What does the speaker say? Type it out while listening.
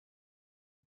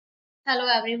Hello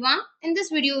everyone. In this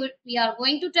video, we are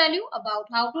going to tell you about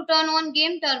how to turn on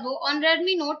Game Turbo on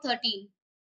Redmi Note 13.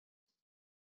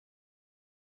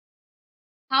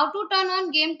 How to turn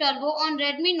on Game Turbo on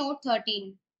Redmi Note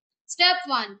 13. Step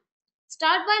 1.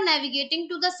 Start by navigating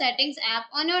to the Settings app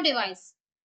on your device.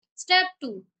 Step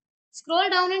 2. Scroll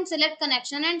down and select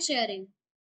Connection and Sharing.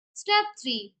 Step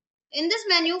 3. In this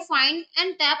menu, find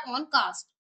and tap on Cast.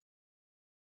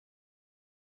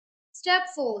 Step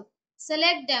 4.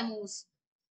 Select Demos.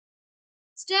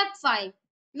 Step 5.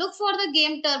 Look for the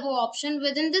Game Turbo option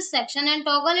within this section and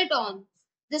toggle it on.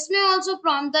 This may also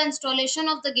prompt the installation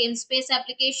of the GameSpace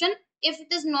application if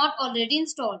it is not already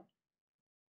installed.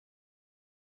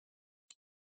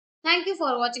 Thank you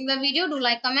for watching the video. Do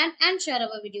like, comment and share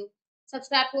our video.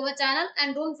 Subscribe to our channel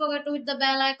and don't forget to hit the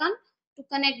bell icon to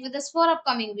connect with us for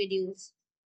upcoming videos.